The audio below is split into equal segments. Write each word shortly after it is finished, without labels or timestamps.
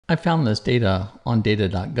I found this data on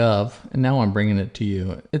data.gov and now I'm bringing it to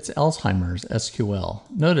you. It's Alzheimer's SQL.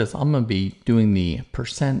 Notice I'm going to be doing the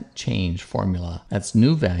percent change formula. That's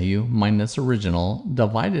new value minus original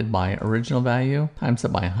divided by original value times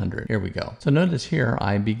it by 100. Here we go. So notice here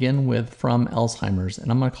I begin with from Alzheimer's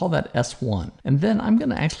and I'm going to call that S1. And then I'm going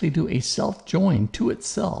to actually do a self join to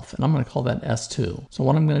itself and I'm going to call that S2. So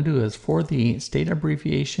what I'm going to do is for the state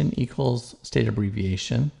abbreviation equals state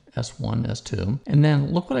abbreviation, S1, S2. And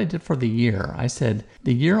then look what I did for the year. I said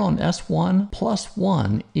the year on S1 plus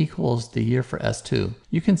 1 equals the year for S2.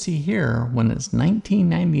 You can see here when it's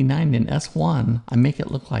 1999 in S1, I make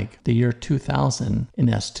it look like the year 2000 in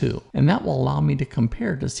S2. And that will allow me to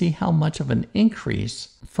compare to see how much of an increase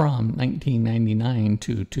from 1999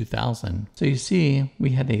 to 2000. So you see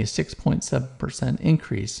we had a 6.7%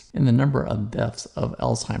 increase in the number of deaths of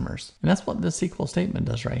Alzheimer's. And that's what this SQL statement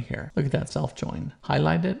does right here. Look at that self join.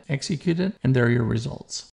 Highlight it, execute it, and there are your results.